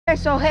Okay,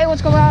 so hey,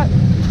 what's going on?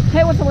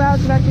 Hey, what's up, guys?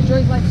 Welcome back to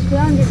Joey's Life. Today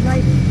I'm getting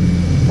right.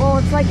 Well,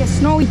 it's like a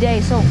snowy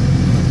day, so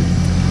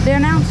they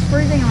announced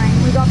freezing rain.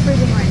 We got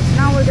freezing rain. So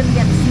now we're gonna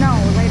get snow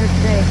later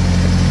today.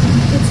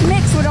 It's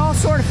mixed with all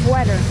sort of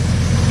weather.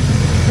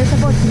 There's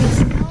supposed to be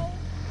snow,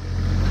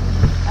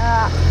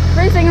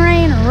 freezing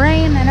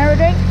rain, and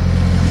everything.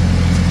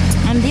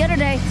 And the other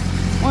day,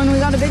 when we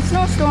got a big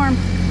snowstorm,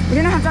 we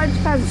didn't have time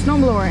to pass a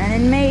snowblower,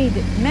 and it made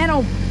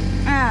metal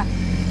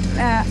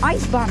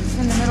ice bumps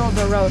in the middle of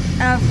the road,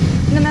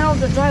 in the middle of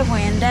the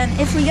driveway. And then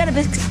if we get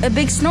a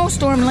big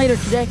snowstorm later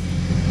today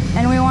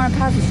and we want to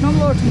pass the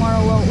snowblower tomorrow,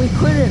 well, we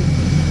couldn't.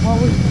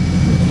 Well, we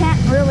can't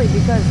really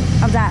because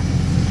of that,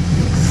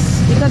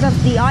 because of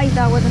the ice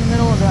that was in the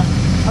middle of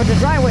the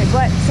driveway.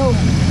 But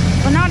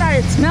now that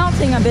it's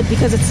melting a bit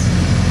because it's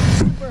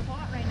super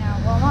hot right now,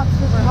 well, not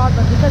super hot,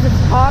 but because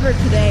it's hotter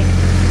today,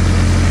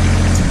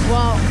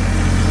 well,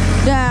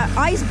 the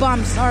ice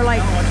bumps are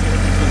like,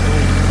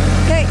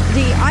 okay,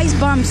 the ice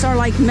bumps are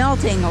like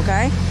melting,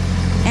 okay?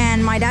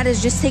 And my dad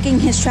is just taking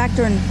his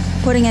tractor and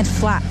putting it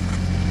flat.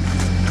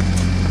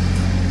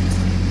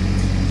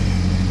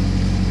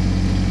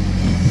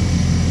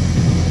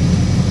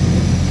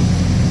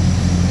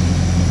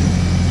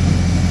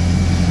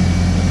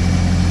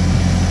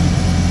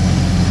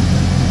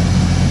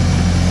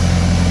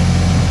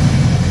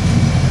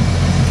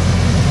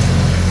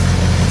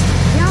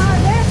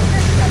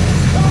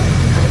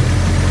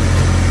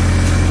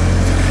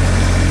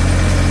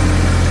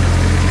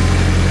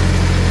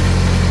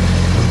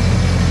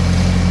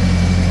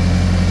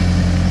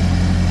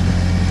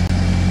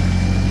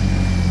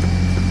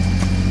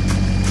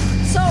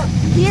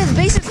 He is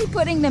basically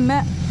putting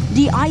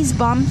the ice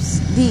bumps,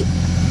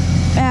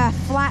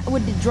 flat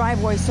with the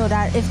driveway, so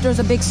that if there's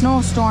a big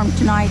snowstorm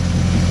tonight,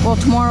 well,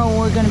 tomorrow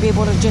we're going to be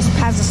able to just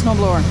pass the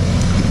snowblower.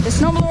 The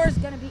snowblower is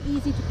going to be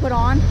easy to put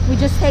on. We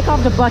just take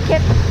off the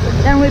bucket,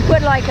 then we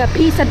put like a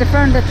piece at the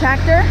front of the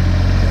tractor.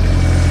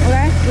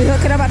 Okay, we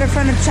hook it up at the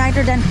front of the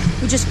tractor, then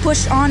we just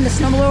push on the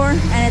snowblower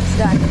and it's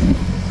done.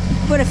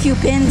 Put a few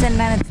pins and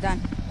then it's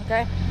done.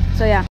 Okay.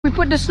 So yeah, we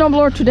put the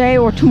snowblower today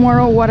or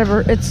tomorrow,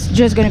 whatever, it's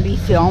just gonna be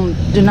filmed.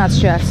 Do not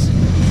stress.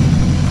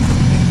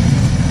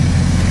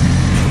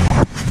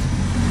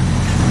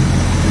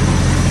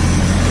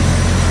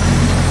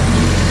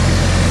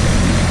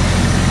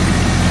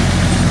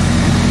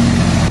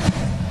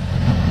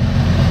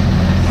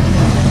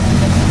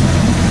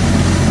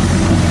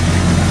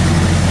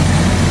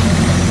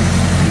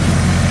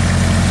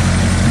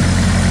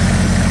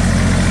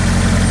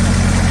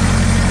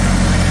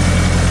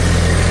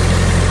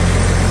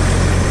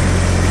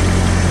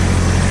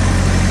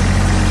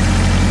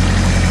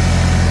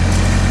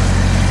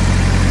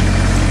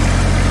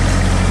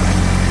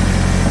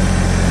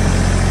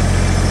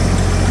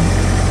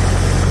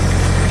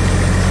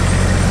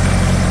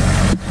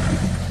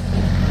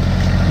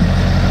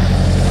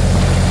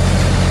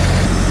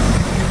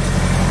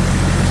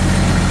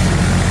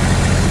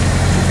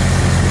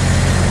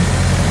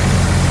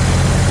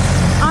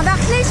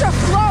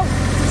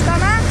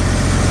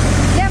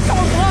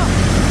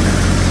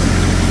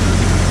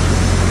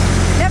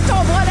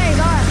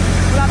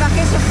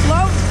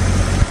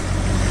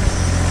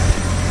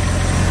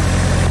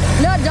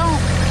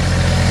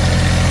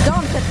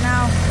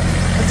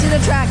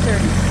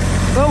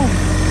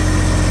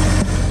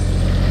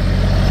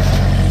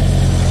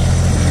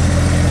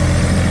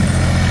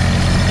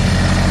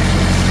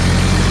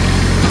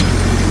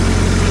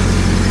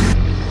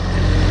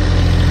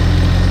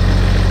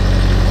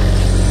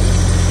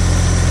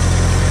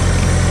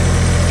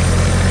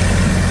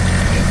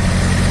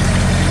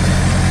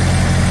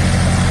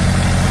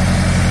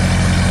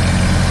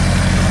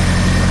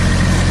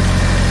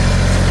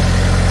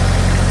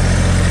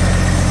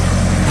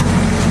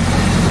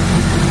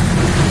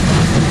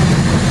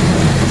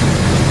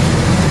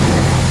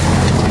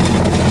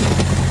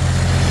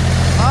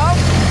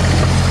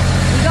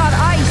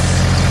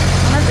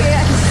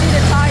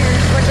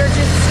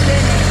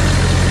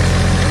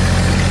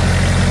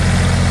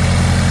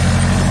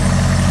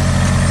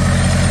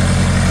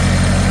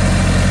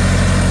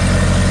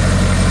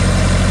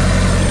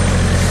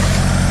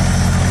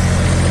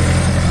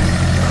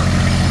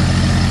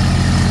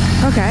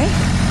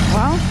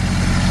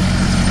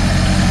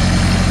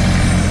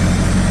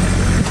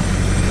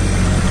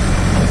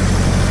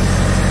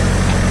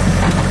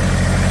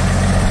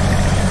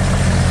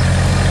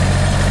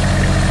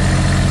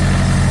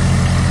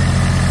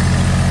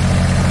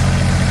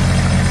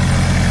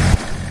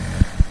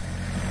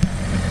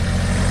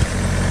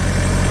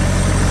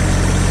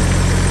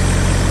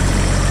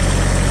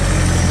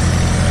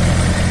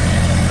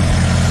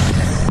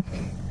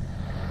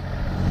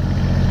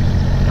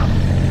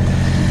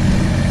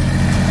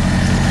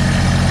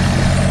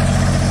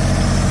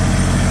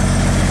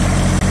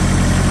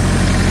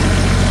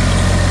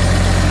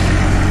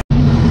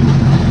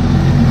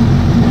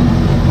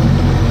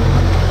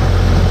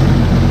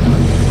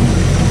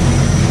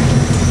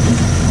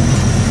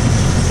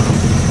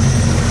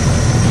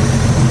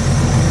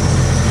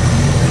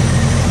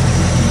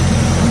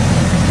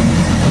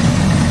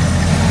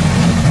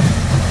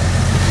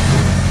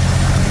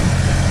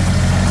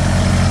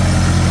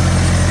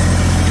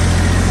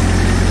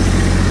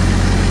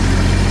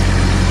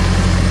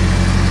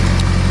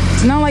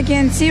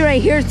 can see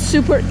right here, it's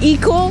super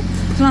equal.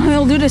 So now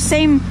he'll do the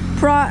same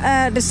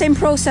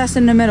process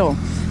in the middle.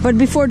 But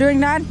before doing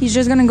that, he's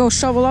just gonna go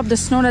shovel up the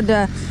snow that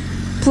the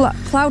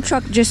plow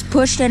truck just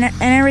pushed and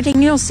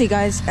everything. You'll see,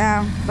 guys.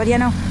 But you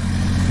know.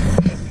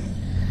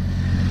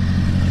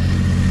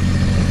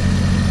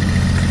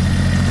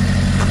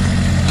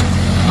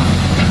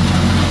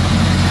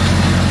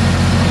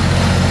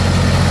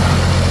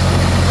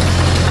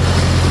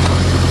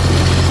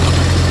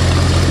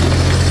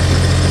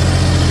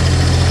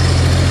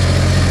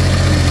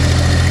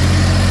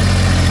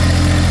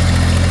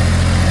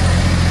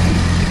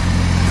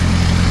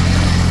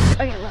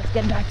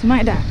 Get back to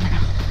my dad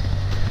now.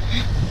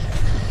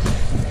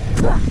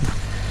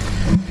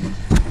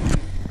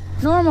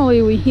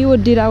 Normally he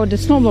would do that with the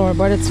snowblower,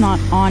 but it's not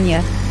on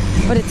yet.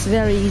 But it's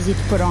very easy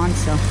to put on,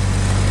 so.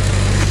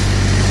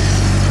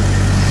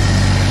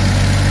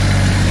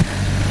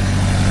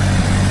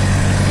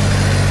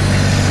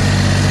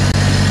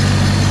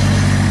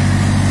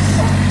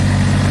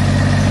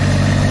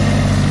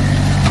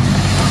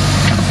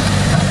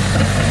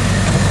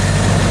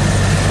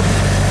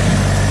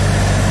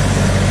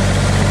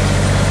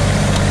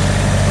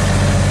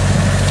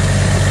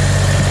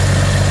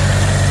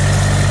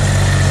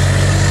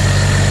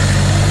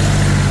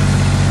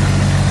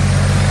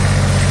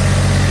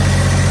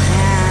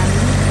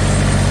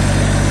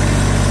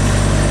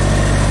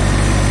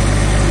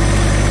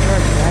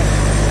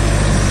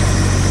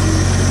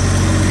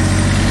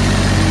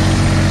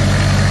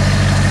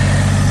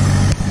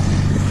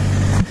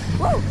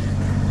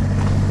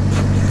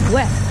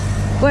 Wet,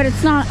 but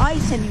it's not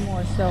ice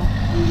anymore, so.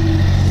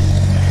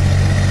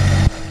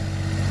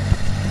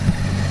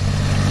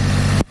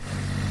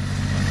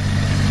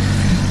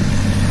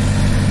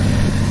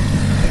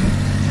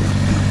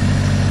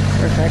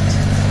 Perfect.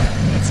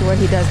 Let's see what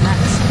he does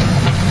next.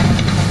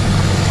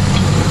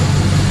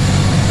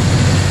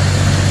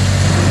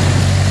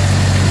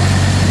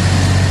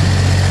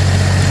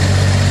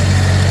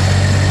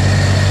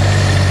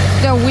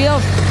 The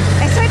wheels.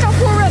 It's like a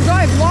four-wheel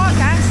drive lock,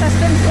 ça se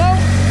fait trop.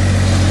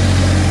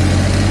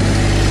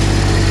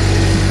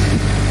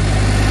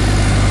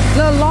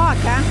 Le lock,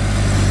 hein?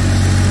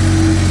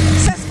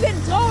 Ça spin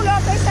trop, là,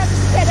 avec sa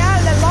petite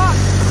pédale, le lock.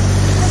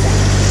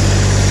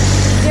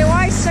 Et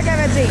ouais, c'est ça qu'elle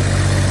veut dire.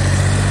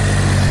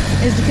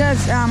 It's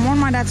because one of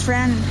my dad's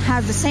friend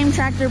has the same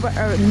tractor, but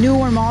a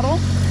newer model.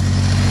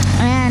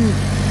 And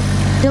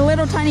the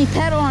little tiny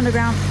pedal on the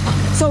ground.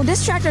 So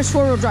this tractor is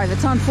four-wheel drive.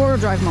 It's on four-wheel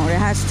drive mode. It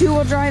has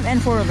two-wheel drive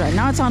and four-wheel drive.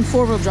 Now it's on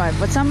four-wheel drive,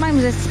 but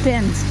sometimes it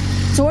spins.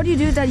 So what do you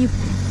do is that you,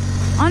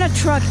 on a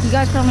truck, you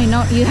guys probably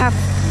know, you have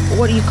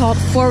what you call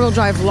four-wheel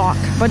drive lock,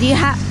 but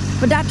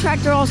that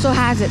tractor also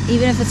has it,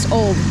 even if it's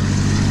old.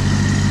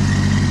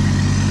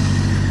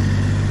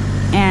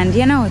 And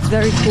you know, it's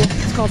very cool.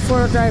 It's called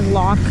four-wheel drive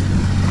lock.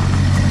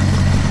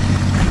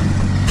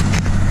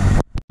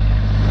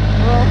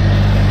 Well,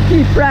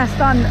 he pressed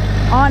on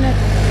it.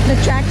 The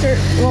tractor,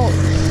 well,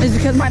 is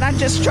because my dad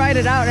just tried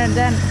it out, and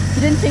then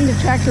he didn't think the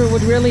tractor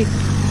would really.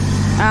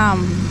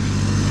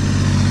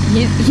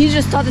 He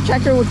just thought the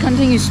tractor would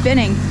continue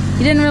spinning.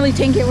 He didn't really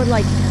think it would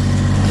like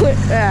make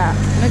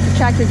the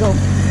tractor go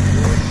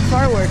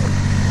forward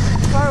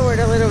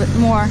a little bit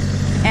more,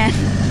 and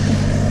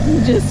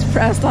he just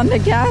pressed on the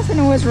gas and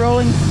it was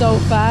rolling so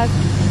fast,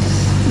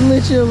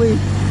 literally.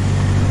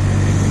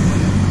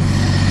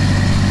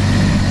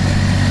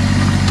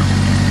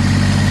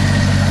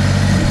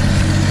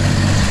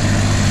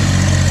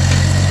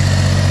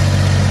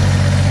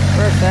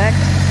 Perfect.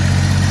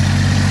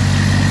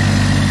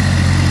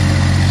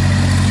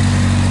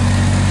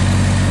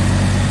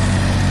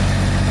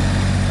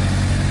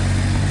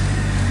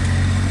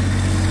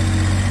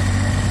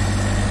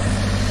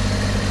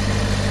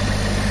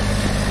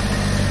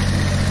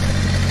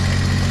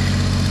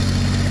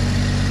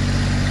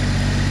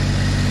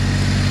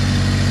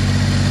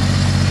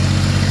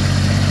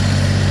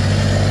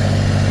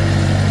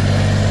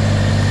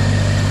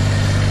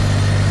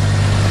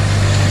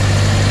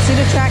 See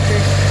the tractor.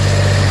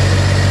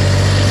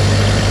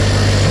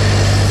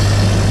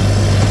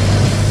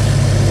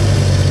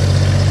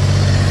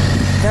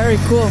 Very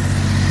cool.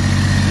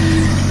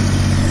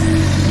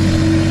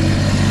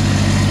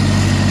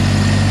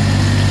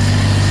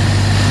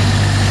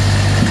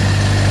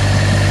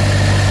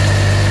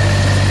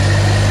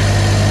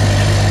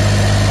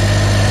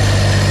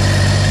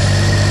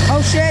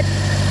 Oh shit,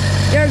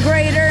 you're a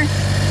grader.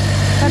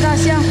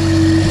 Attention.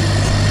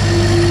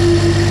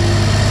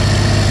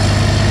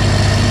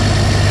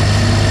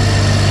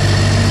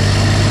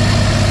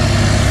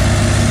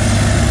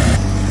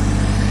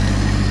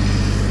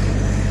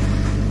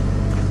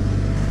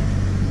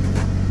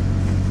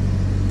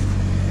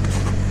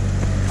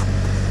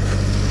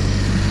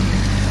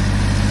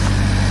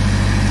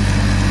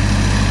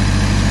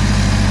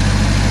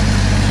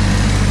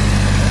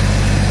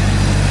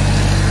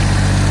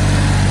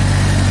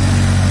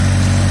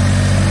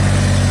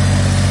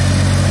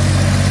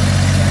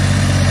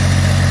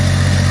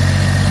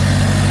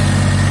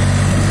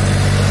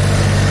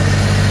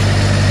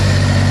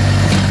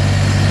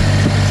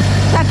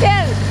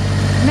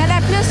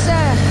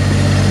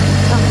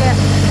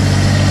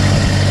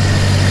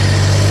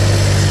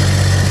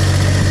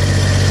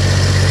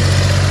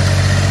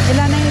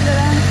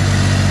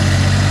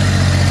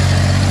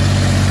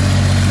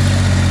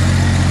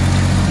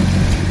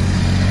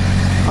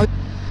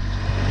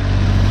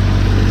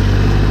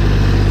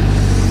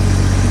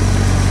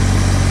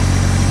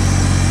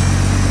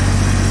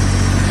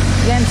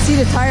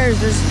 see the tires,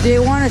 they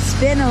want to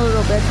spin a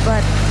little bit,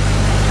 but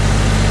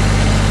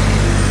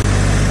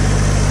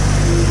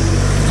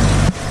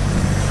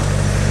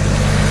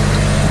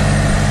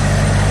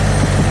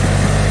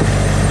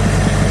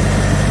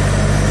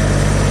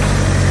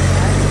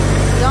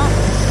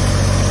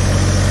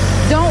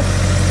don't.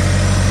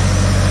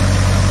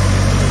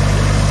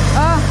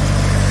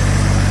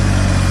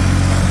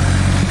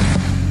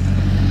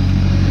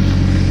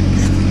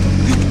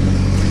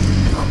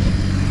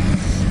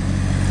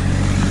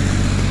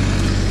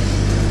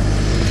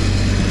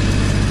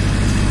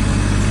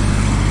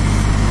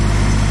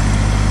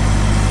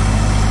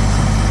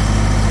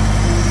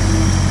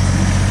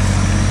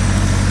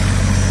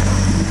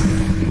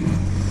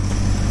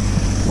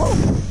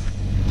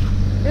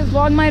 This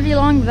vlog might be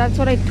long, but that's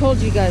what I told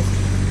you guys.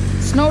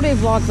 Snow day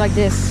vlogs like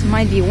this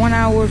might be 1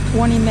 hour,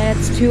 20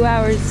 minutes, 2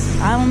 hours.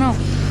 I don't know.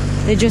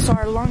 They just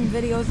are long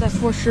videos, that's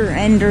for sure.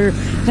 And they're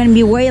gonna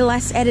be way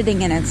less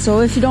editing in it.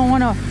 So if you don't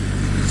wanna,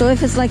 so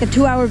if it's like a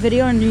 2-hour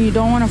video and you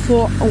don't wanna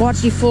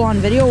watch the full-on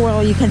video,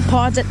 well, you can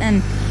pause it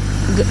and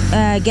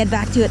get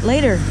back to it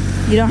later.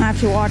 You don't have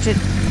to watch it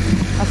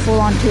a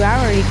full-on 2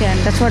 hour. You can.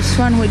 That's what's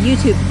fun with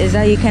YouTube, is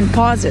that you can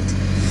pause it.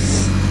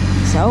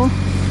 So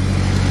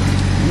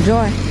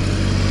enjoy.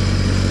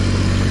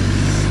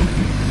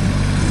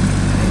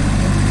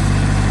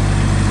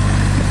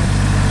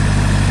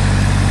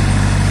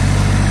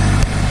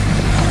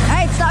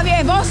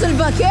 Sur le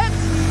bucket.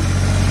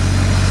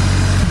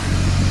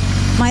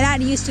 My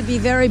dad used to be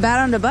very bad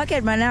on the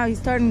bucket, but now he's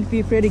starting to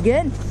be pretty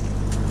good.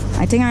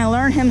 I think I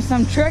learned him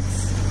some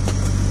tricks.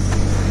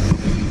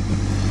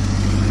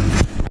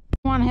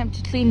 I want him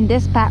to clean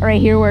this part right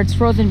here where it's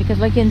frozen, because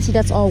like you can see,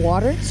 that's all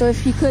water. So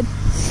if you could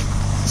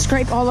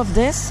scrape all of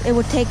this, it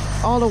would take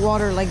all the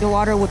water, like the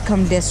water would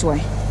come this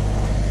way.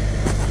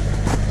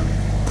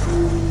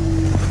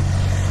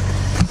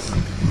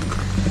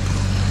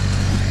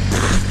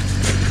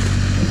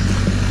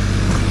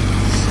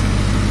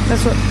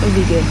 That's what would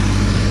be good.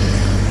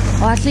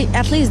 Well,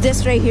 at least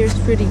this right here is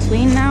pretty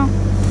clean now.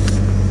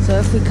 So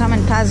if we come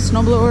and pass the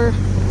snowblower,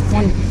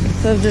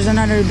 so if there's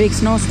another big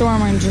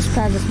snowstorm and just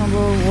pass the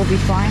snowblower, we'll be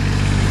fine.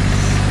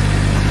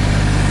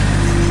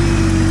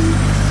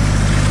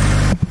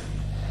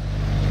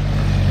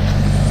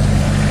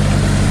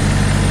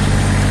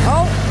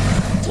 Oh,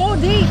 trop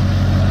deep.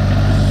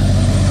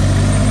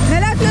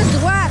 Mets-la plus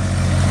droite.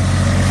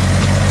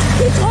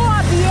 T'es trop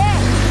en billet.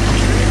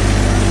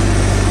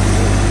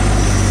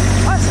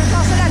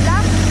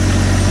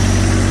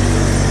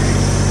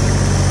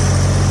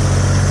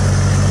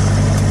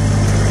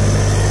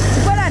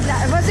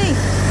 Vas-y,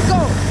 go!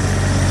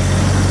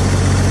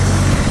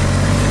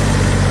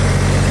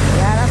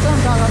 Yeah, that's what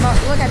I'm talking about.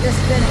 Look at this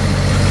spinning.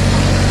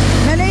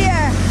 Many,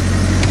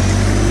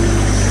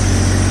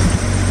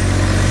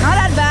 not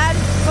that bad.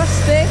 First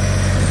stick.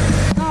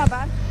 Not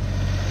bad.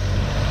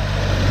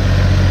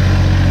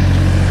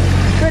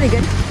 Pretty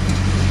good.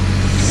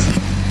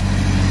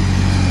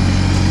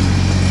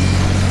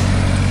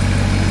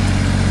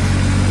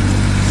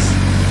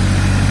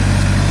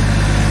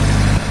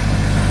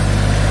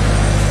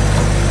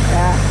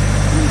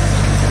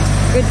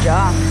 Good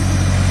job.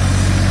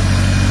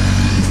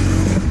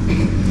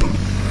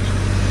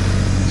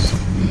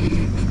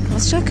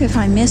 Let's check if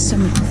I missed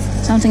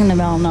something in the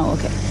bell. No,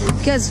 okay.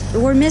 Because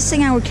we're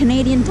missing our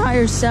Canadian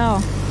tire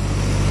cell.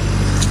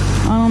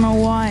 I don't know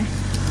why.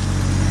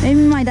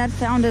 Maybe my dad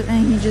found it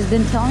and he just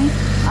didn't tell me.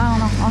 I don't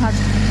know. I'll have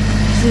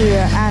to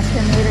ask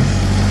him later.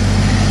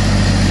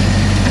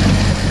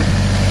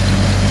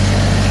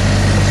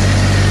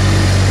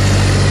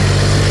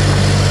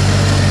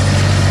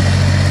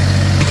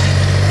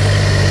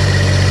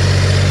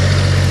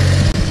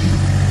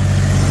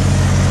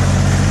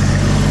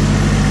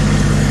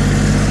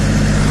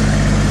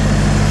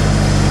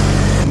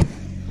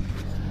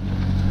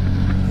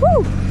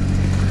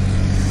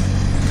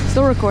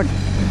 Still recording.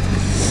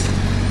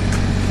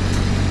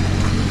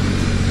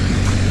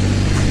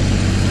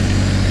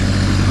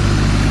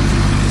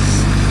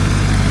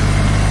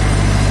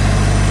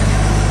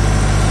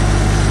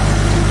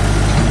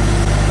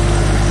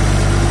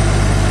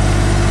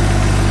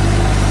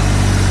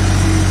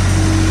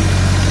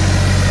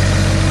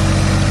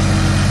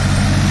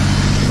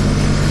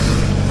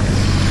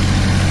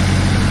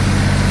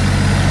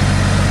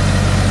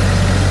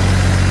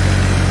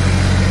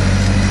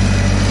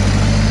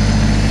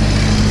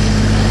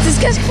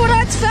 Qu'est-ce qu'il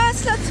faudra que tu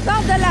fasses là? Tu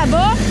pars de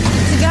là-bas,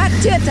 tu grattes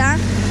tout, hein?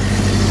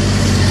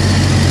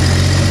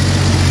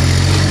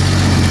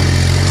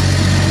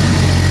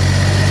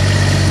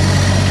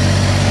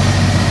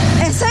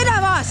 Essaye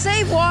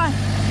d'avancer, voir.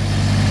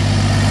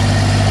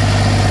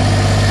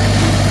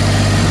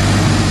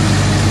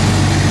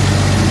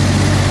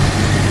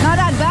 Not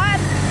that bad.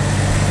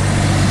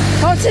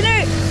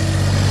 Continue.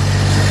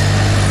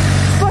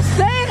 Pas se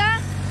faire,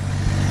 hein?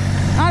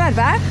 Not that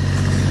bad.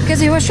 Because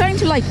he was trying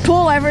to like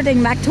pull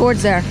everything back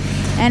towards there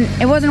and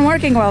it wasn't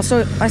working well,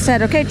 so I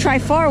said, okay, try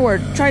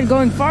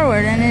going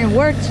forward, and it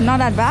worked. Not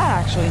that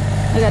bad actually.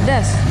 Look at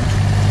this.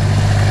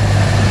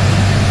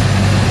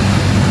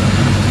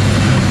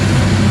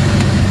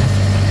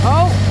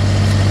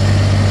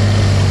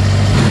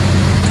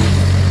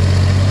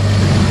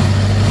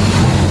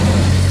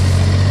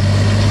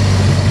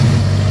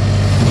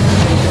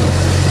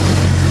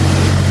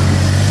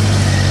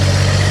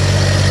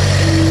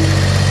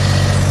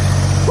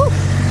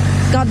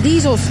 got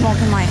diesel smoke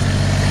in my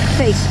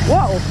face.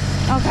 Whoa.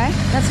 Okay,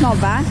 that's not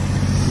bad.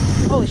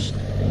 Holy shit.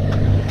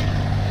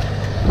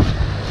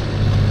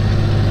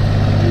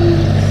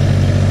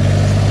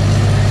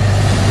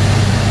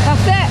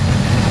 Parfait.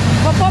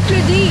 Va pas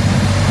plus deep.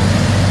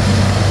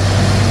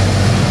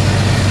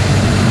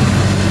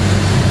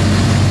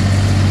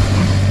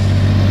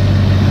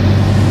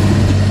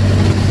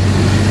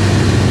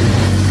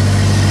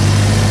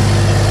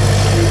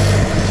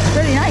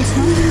 Pretty nice,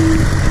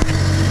 huh?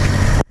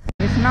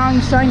 So now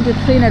he's trying to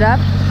clean it up.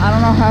 I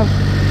don't know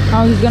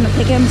how he's gonna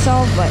pick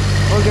himself, but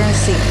we're gonna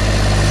see.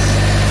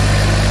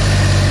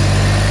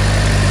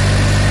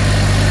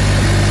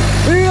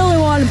 We really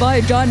want to buy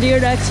a John Deere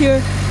next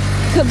year.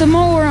 Cause the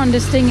mower on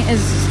this thing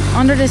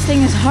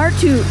is hard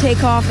to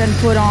take off and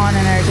put on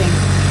and everything.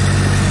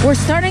 We're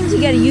starting to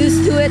get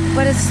used to it,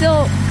 but it's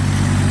still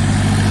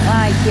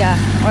like, yeah,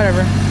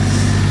 whatever.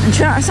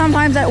 And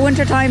sometimes at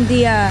winter time,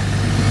 the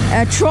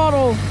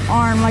throttle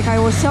arm, like I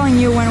was telling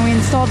you when we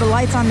installed the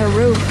lights on the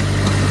roof,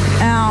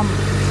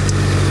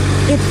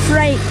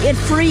 it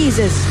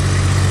freezes,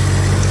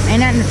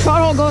 and then the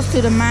throttle goes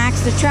to the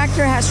max. The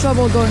tractor has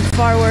trouble going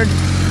forward.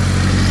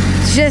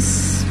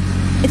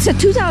 It's a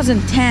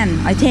 2010,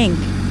 I think,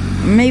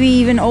 maybe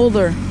even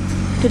older,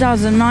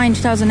 2009,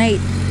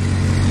 2008,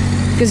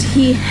 because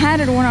he had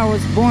it when I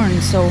was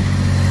born. So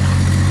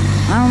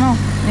I don't know,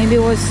 maybe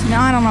it was,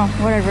 I don't know,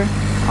 whatever.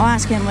 I'll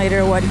ask him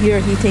later what year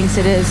he thinks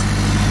it is.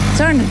 It's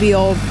starting to be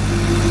old.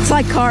 It's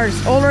like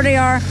cars, older they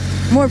are,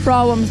 more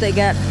problems they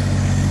get.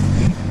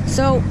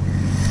 So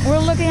we're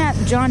looking at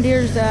John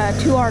Deere's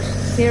 2R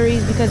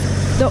series, because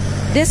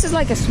this is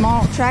like a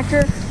small tractor.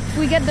 If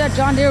we get the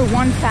John Deere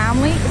 1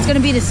 family, it's going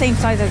to be the same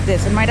size as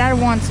this, and my dad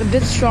wants a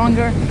bit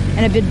stronger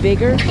and a bit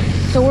bigger.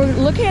 So we're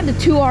looking at the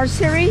 2R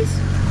series,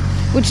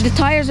 which the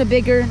tires are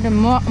bigger, the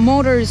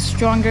motor is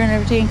stronger and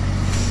everything,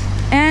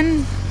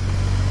 and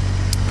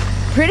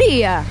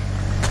pretty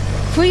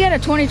if we get a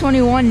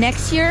 2021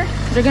 next year,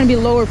 they're going to be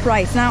lower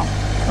price. Now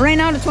right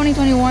now the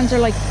 2021s are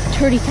like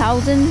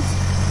 30,000,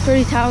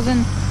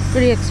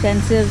 pretty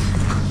expensive.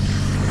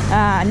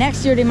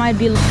 Next year they might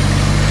be.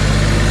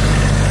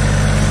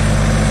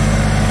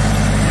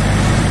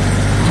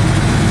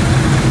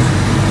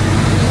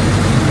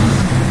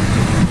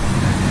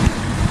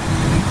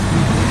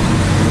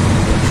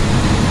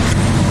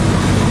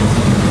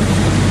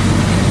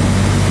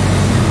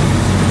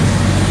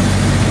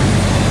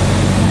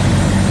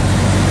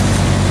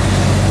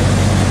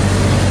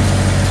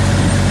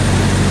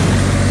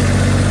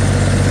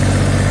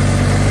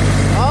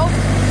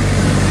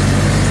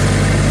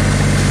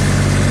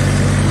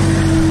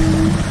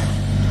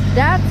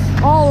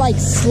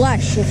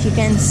 Slush, if you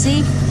can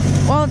see.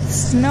 Well, it's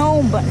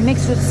snow, but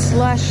mixed with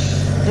slush.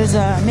 There's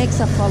a mix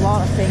of a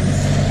lot of things.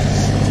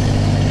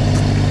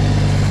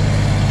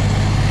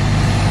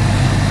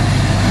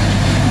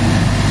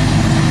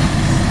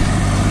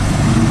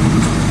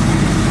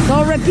 So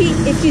I'll repeat,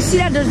 if you see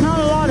that there's not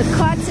a lot of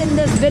cuts in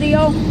this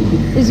video,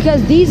 it's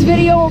because these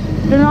videos,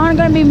 there's not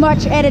going to be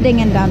much editing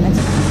in them. It's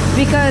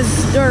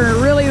because they're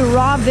really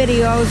raw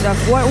videos of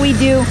what we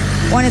do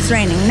when it's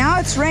raining. Now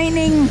it's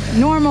raining,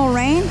 normal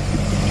rain.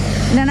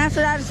 And then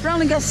after that, it's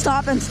probably gonna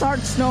stop and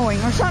start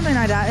snowing or something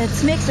like that.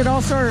 It's mixed with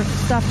all sort of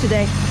stuff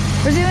today.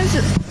 There's even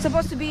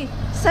supposed to be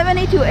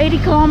 70 to 80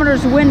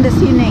 kilometers wind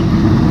this evening.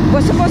 It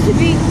was supposed to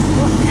be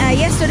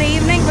yesterday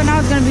evening, but now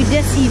it's gonna be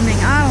this evening.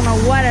 I don't know,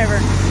 whatever.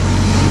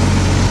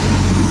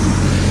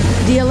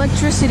 The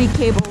electricity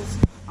cables,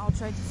 I'll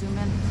try to zoom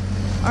in,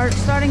 are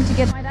starting to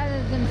get. My dad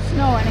is in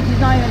snow and he's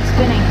not even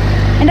spinning.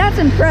 And that's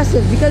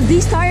impressive because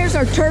these tires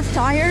are turf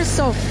tires,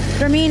 so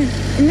it means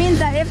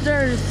that if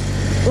there's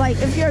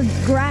if your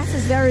grass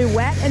is very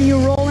wet and you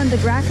roll in the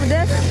grass with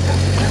this,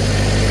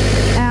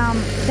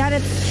 that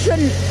it's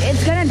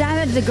gonna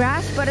damage the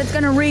grass, but it's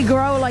gonna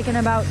regrow like in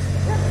about,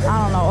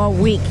 I don't know, a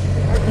week.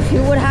 If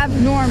you would have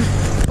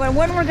but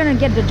when we're gonna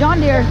get the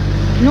John Deere,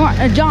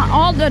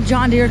 all the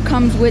John Deere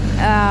comes with,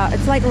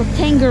 it's like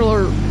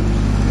rectangular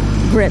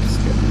grips.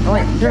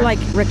 They're like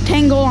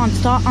rectangle on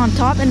top,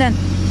 and then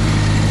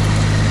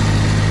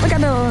look at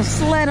those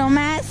little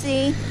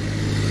Massey.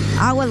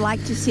 I would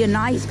like to see a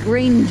nice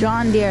green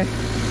John Deere.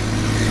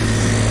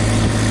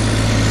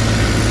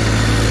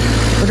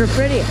 But they're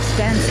pretty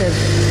expensive.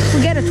 If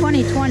we get a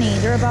 2020,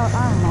 they're about,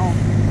 I don't know,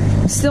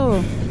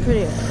 still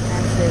pretty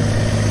expensive.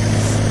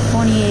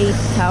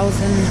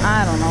 28,000,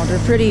 I don't know. They're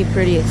pretty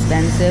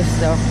expensive,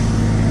 so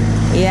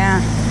yeah.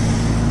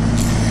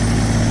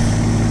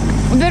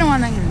 I've been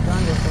wanting a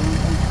John Deere for a long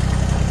time.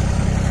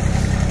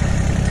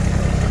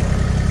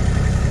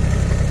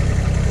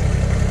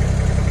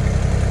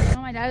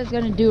 Is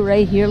going to do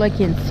right here, like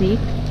you can see,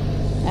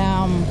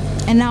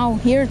 and now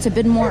here it's a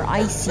bit more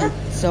icy,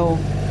 so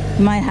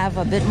you might have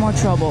a bit more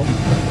trouble.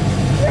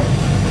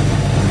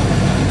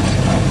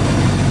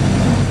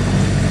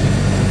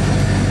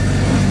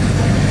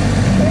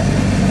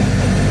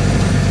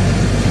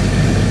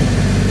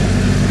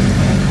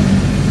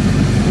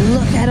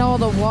 Look at all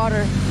the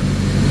water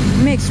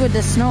mixed with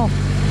the snow.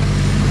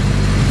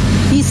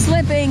 He's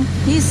slipping,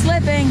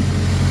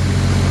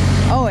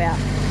 Oh yeah.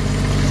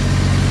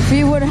 If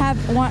you would have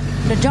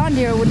the John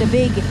Deere with the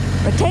big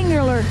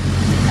rectangular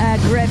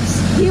grips,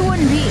 he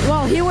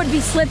would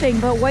be slipping,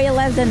 but way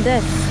less than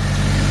this.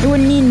 You would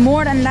need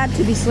more than that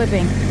to be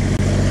slipping.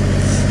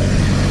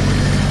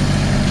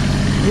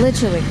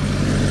 Literally.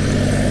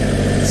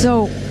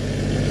 So,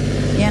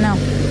 you know.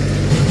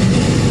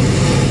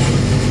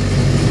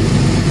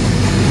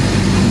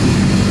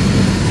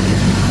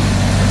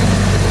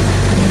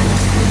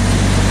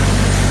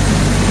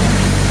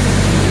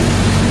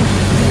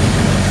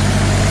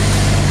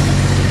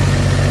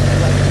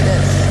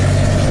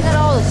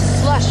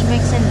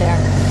 Mix in there.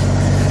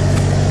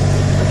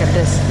 Look at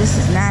this. This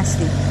is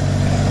nasty.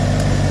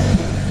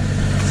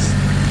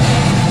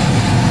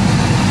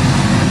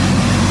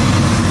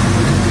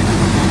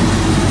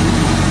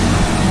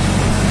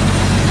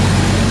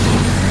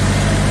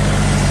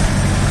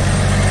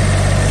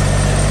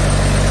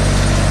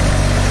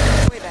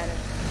 Way better.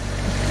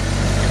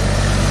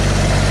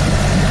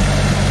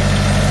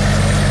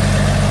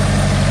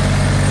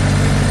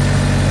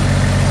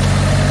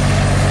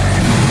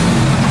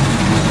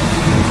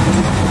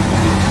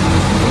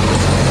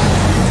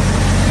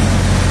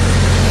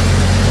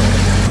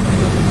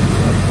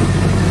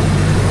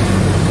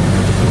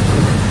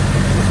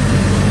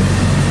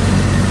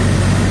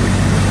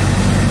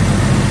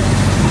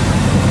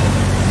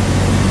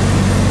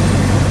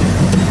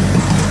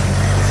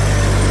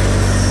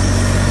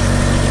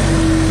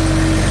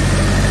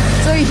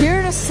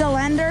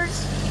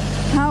 Cylinders,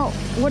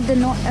 what the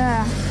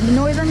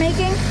noise they're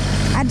making.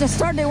 At the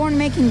start they weren't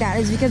making that.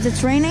 It's because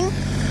it's raining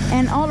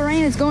and all the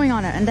rain is going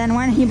on it, and then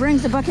when he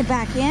brings the bucket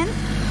back in,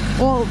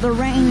 well, the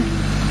rain,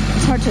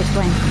 it's hard to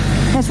explain.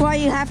 That's why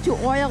you have to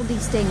oil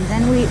these things,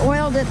 and we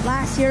oiled it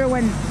last year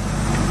when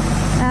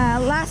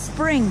last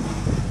spring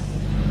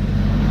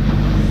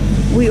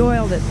we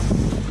oiled it.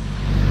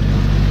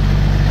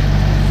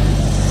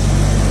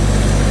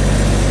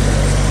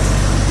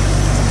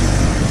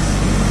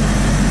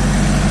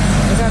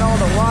 All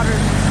the water.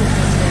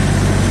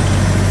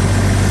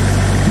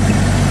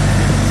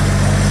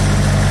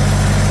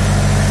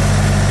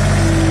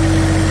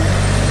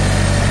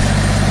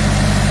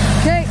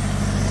 Okay,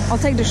 I'll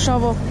take the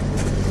shovel.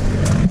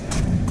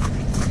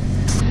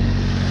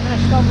 I'm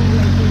gonna shovel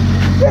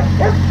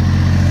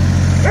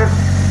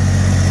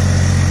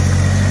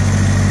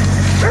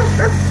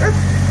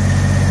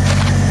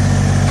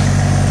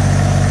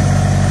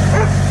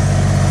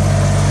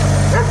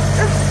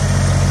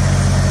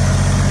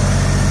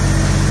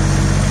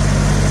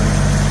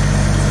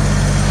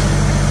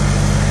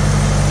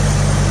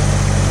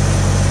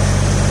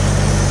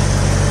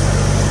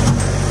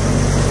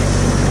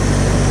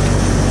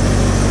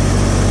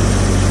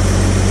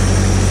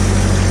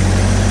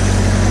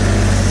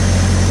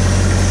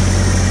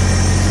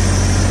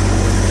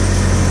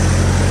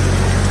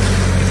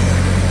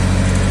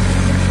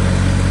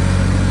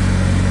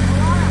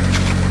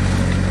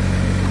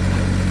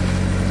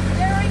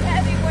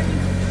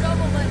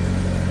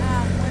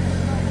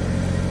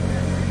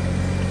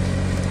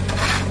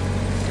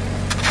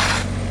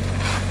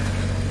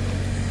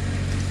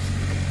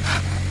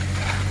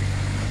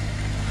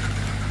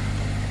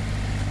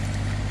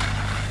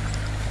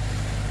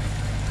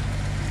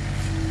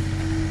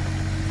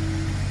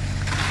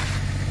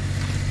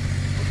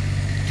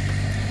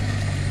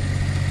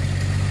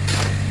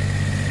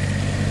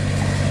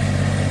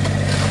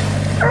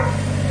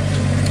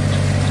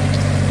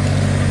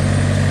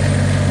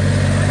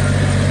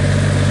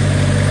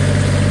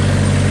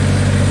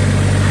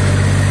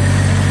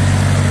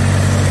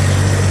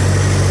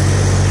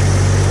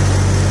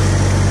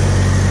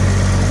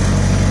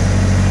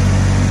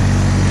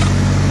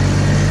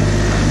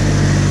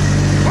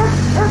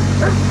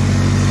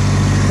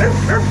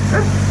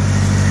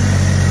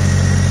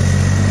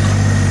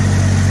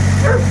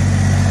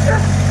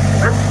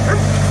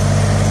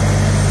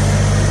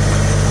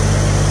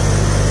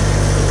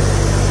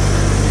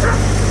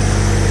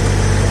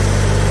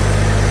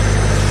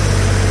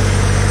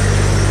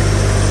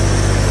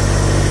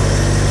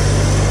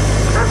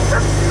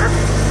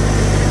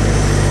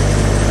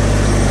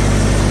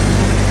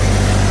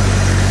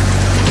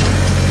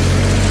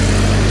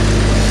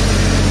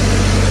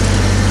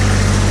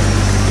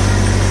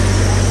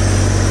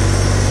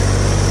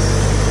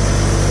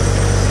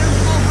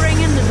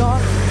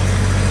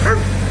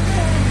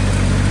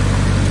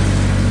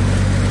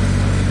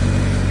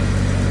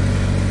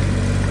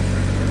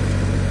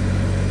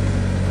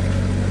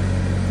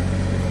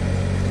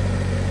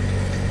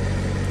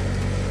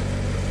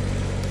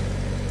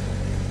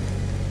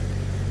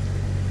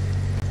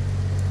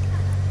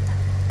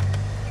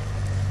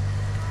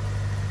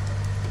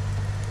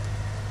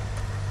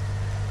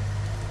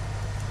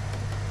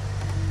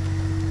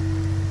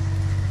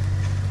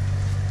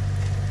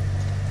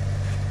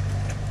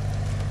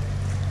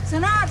So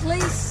now at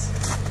least,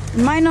 it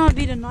might not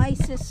be the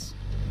nicest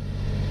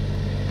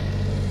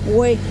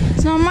way.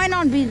 So it might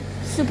not be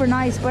super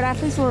nice, but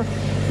at least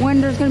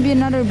when there's going to be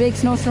another big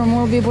snowstorm,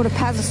 we'll be able to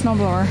pass the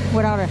snowblower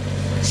without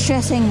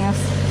stressing of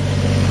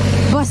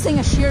busting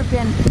a shear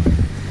pin.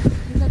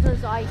 Because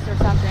knows there's ice or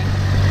something.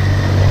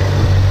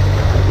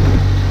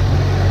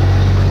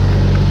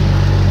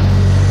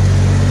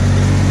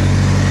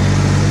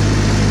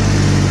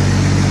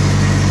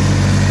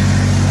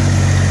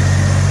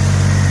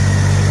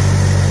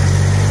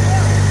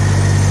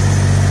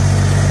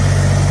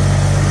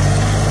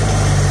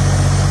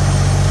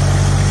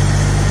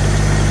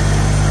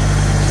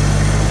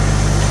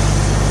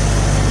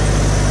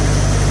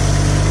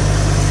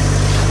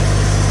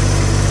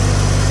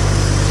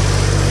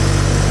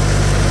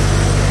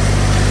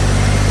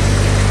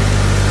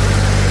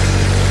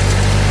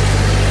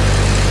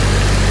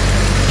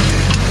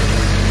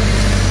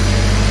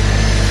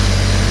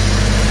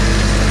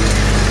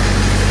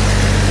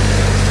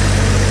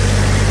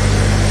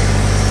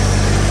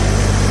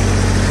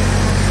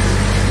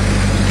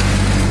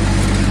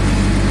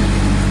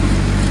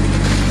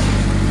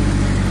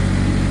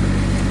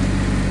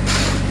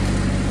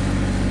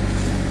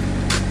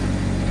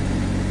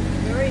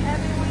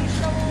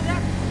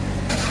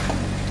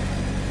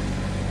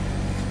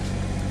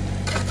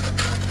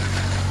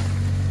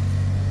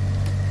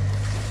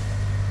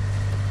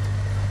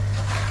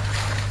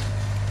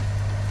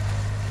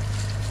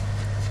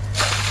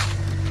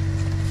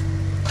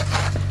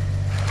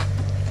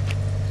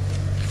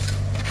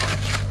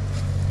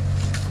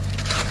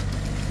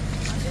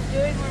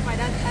 Doing where my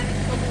dad's having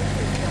trouble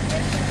with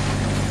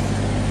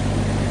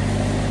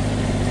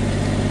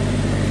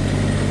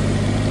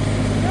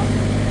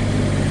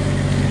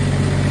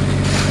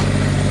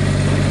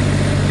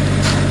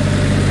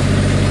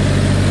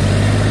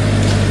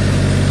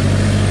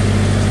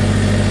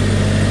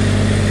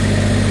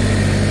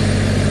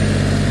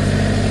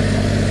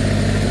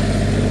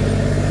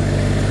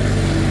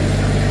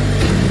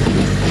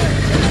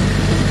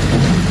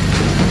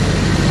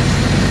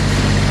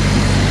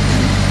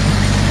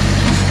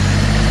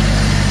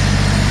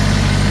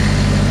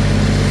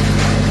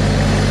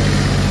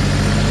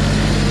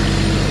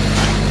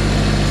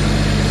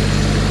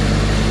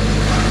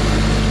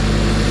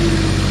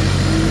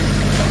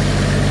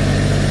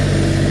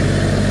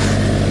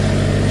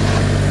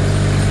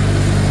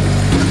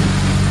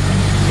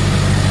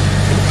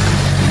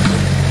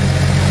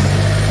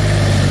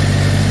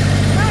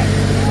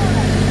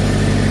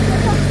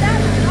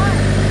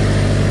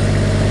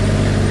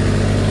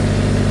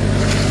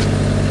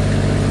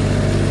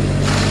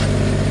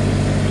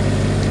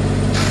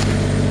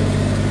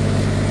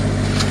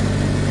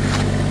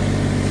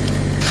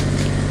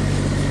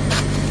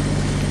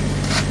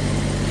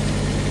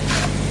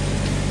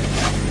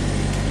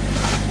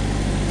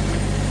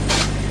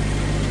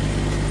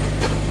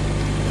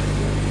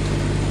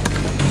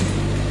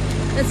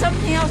It's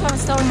something else I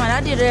was telling my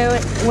dad the other day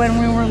when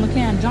we were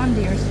looking at John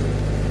Deere's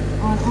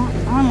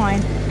online,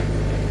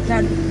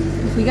 that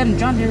if we get a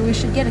John Deere, we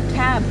should get a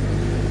cab.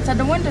 It's at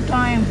the winter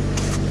time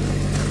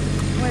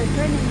where it's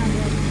raining on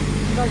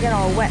it. It'll get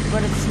all wet,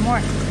 but it's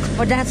more.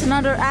 But that's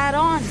another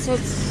add-on, so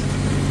it's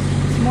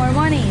more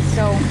money.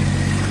 So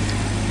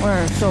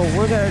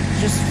we're gonna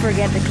just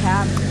forget the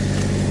cab.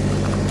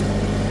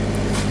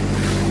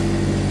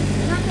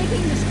 I'm not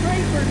taking the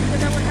scraper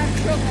because I would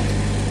have trouble.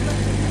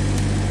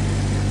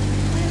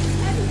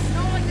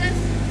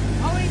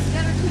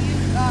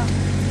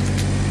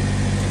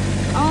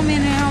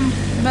 Aluminum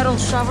metal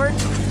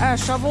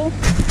shovel.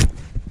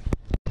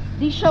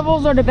 These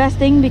shovels are the best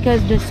thing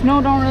because the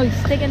snow don't really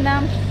stick in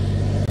them.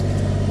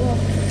 Well,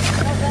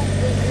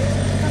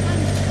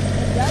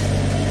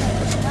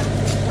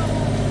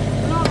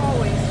 not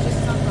always,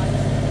 just sometimes.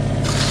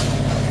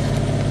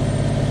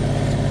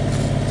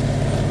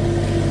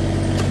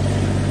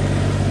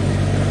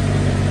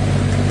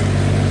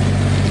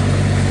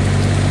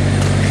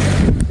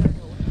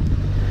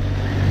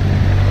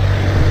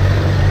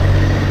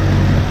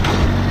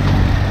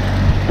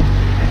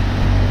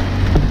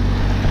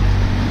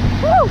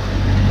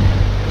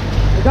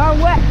 It got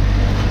wet.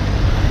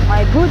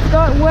 My boots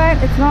got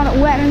wet. It's not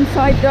wet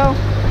inside though.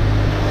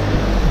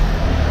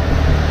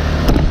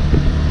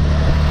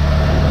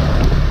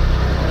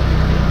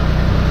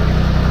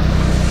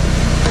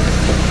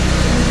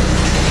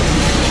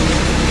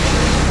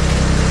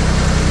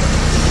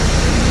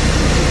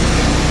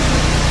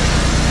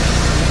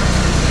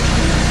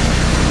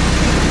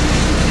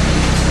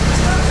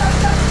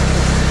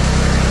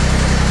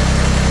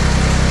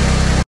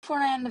 Before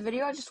I end the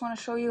video, I just want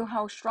to show you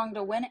how strong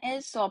the wind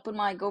is. So I'll put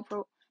my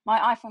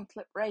iPhone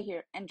clip right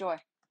here. Enjoy.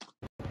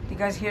 You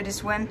guys hear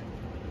this wind?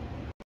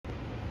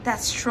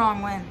 That's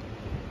strong wind.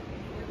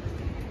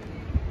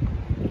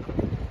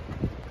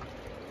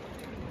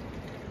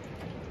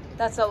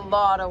 That's a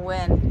lot of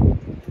wind.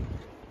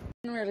 I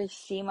didn't really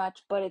see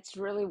much, but it's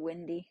really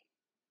windy.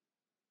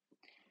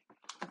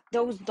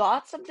 Those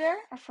dots up there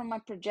are from my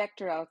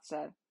projector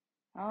outside.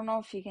 I don't know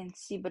if you can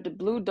see, but the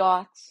blue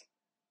dots,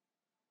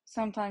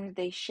 sometimes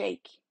they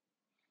shake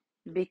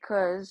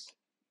because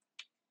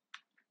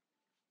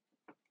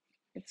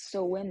it's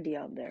so windy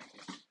out there.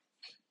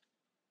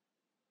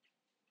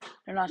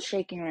 They're not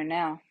shaking right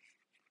now,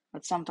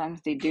 but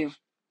sometimes they do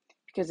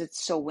because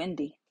it's so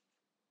windy.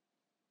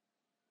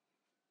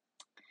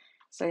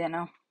 So, you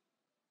know,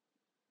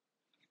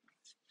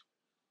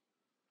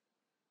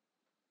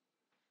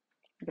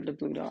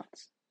 blue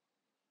dots.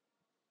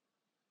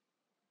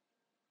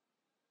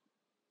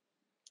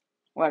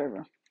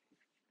 Whatever.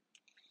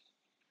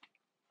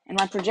 And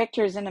my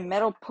projector is in a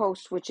metal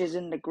post, which is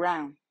in the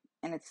ground,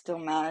 and it still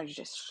managed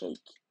to shake.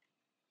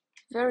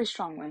 Very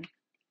strong wind.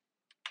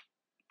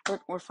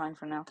 But we're fine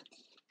for now.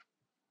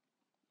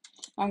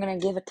 I'm gonna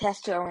give a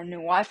test to our new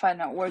Wi-Fi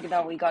network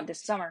that we got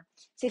this summer.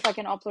 See if I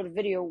can upload a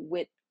video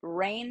with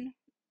rain.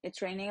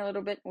 It's raining a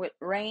little bit, with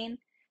rain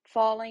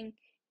falling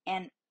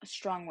and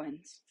strong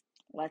winds.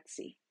 Let's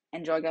see.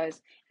 Enjoy,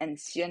 guys, and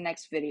see you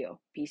next video.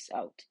 Peace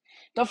out.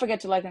 Don't forget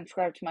to like and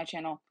subscribe to my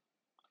channel.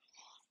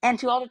 And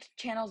to all the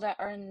channels that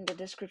are in the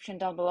description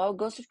down below,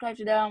 go subscribe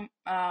to them.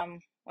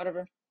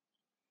 Whatever.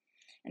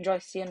 Enjoy.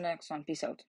 See you in the next one. Peace out.